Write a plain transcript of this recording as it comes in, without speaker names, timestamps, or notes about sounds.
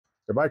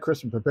Goodbye,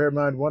 Chris from Prepared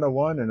Mind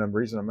 101. And the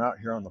reason I'm out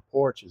here on the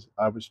porch is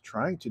I was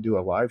trying to do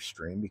a live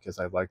stream because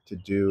I like to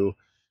do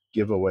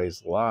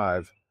giveaways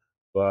live,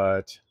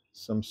 but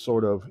some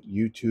sort of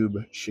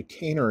YouTube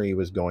chicanery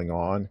was going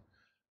on.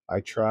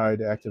 I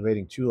tried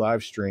activating 2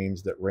 live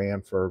streams that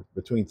ran for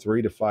between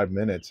 3 to 5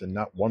 minutes, and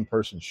not one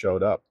person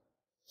showed up.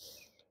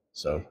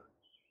 So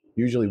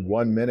usually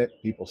 1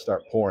 minute, people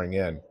start pouring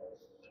in.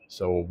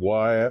 So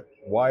why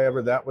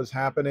ever that was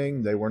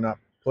happening, they were not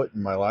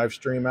putting my live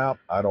stream out.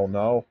 I don't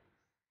know,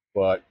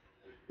 but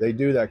they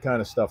do that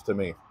kind of stuff to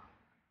me.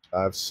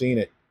 I've seen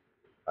it.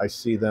 I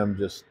see them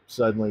just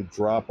suddenly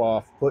drop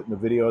off putting the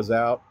videos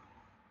out.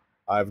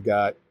 I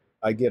get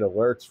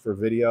alerts for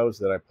videos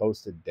that I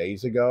posted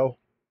days ago.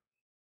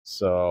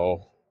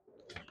 So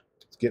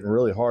it's getting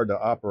really hard to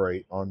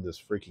operate on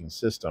this freaking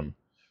system.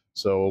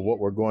 So what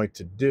we're going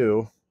to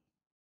do,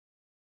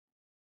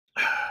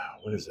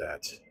 what is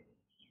that?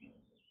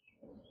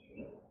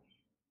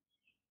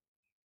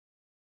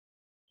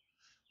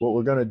 What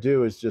we're going to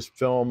do is just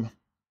film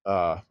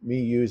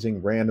me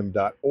using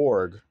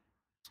random.org.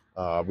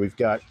 We've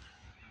got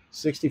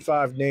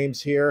 65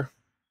 names here,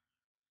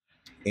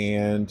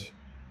 and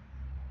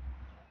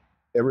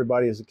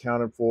everybody is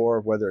accounted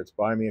for, whether it's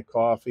Buy Me a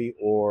Coffee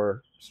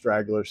or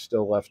stragglers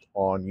still left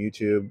on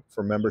YouTube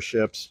for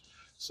memberships.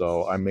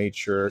 So I made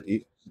sure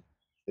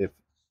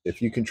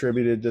if you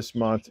contributed this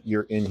month,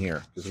 you're in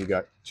here because we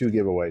got 2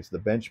 giveaways: the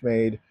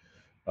Benchmade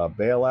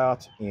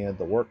bailout and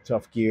the Work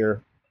Tough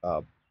Gear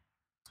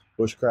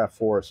Bushcraft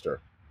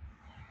Forester.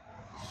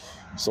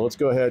 So let's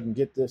go ahead and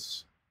get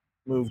this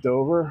moved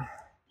over.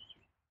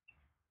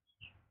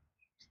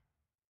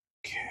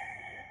 Okay.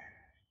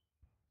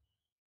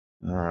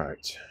 All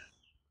right.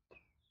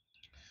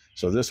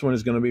 So this one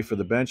is going to be for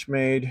the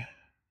Benchmade.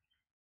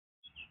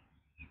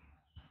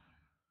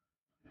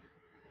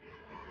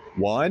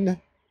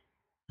 1.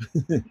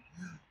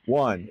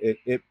 1.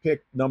 It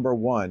picked number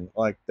 1.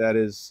 Like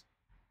that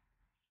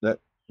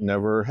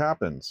never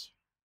happens.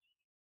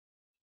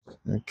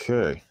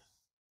 Okay.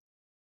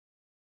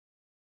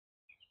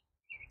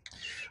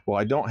 Well,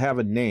 I don't have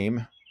a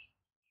name,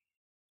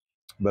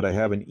 but I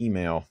have an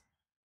email.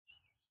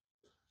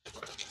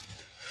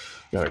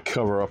 Got to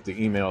cover up the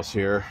emails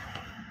here.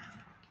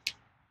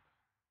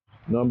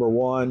 Number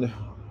 1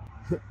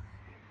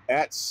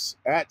 at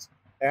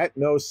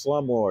no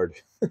slumlord.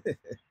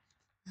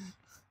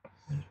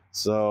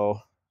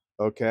 So,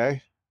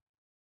 okay.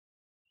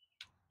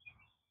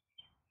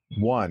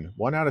 1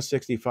 out of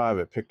 65.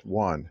 It picked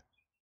 1.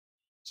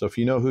 So if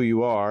you know who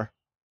you are,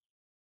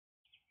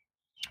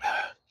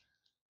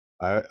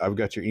 I've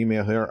got your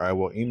email here. I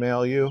will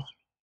email you.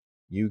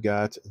 You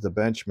got the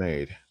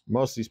Benchmade.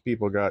 Most of these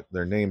people got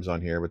their names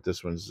on here, but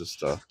this one's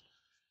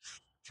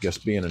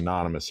just being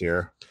anonymous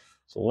here.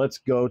 So let's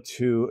go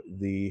to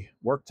the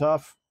Work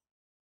Tough.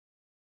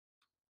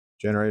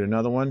 Generate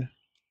another one.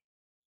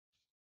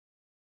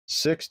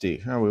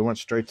 60. Oh, we went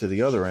straight to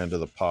the other end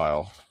of the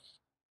pile.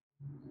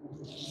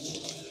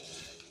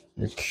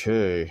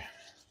 Okay.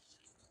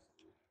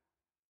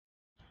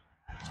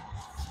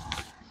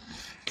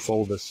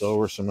 Fold this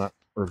over so I'm not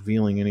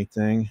revealing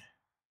anything.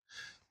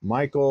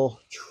 Michael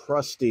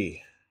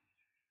Trusty.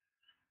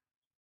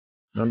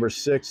 Number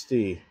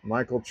 60.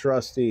 Michael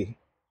Trusty.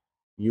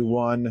 You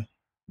won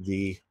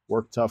the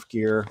Work Tough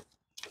Gear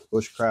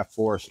Bushcraft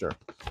Forester.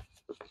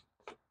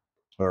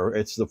 Or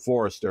it's the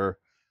Forester,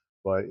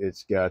 but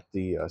it's got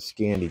the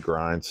Scandi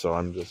grind, so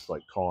I'm just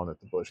like calling it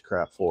the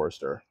Bushcraft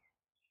Forester.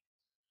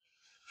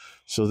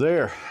 So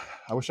there.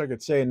 I wish I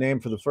could say a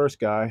name for the first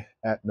guy,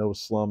 at no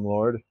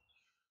slumlord.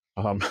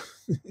 And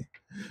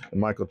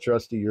Michael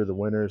Trusty, you're the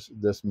winners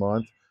this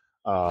month.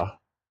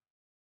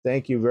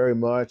 Thank you very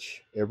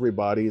much,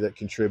 everybody that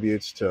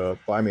contributes to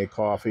Buy Me a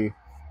Coffee.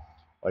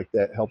 Like,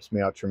 that helps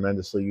me out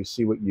tremendously. You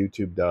see what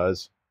YouTube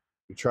does.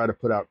 We try to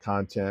put out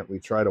content. We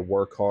try to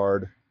work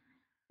hard,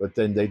 but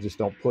then they just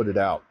don't put it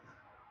out.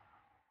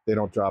 They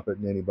don't drop it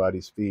in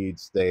anybody's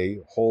feeds.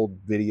 They hold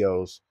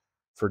videos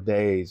for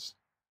days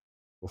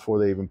before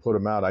they even put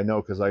them out. I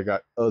know because I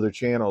got other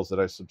channels that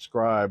I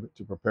subscribe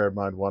to Prepared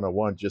Mind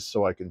 101 just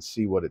so I can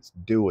see what it's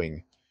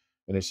doing,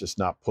 and it's just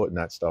not putting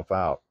that stuff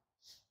out.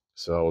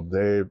 So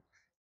it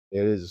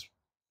is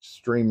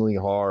extremely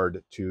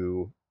hard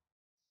to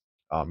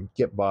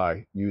get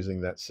by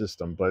using that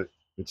system, but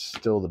it's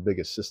still the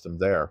biggest system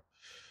there.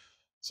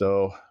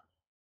 So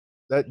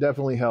that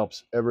definitely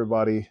helps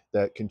everybody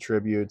that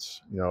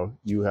contributes. You know,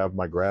 you have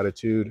my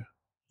gratitude.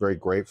 Very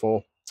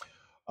grateful.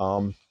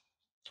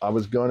 I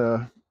was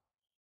gonna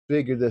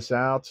figure this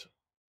out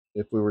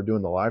if we were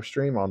doing the live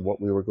stream on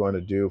what we were going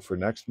to do for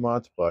next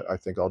month, but I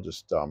think I'll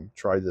just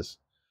try this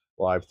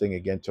live thing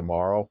again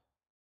tomorrow,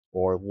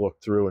 or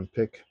look through and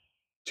pick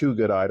 2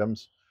 good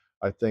items.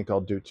 I think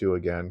I'll do 2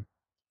 again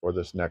for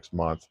this next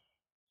month.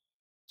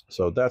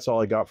 So that's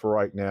all I got for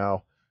right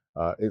now.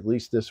 At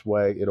least this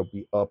way it'll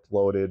be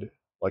uploaded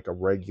like a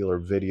regular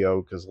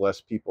video, because less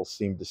people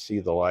seem to see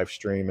the live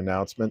stream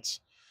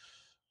announcements.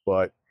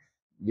 But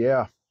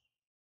yeah,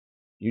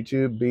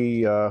 YouTube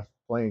be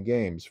playing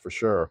games for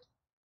sure.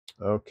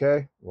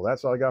 Okay, well,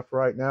 that's all I got for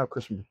right now.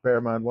 Christmas Repair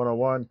Mind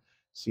 101.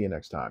 See you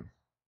next time.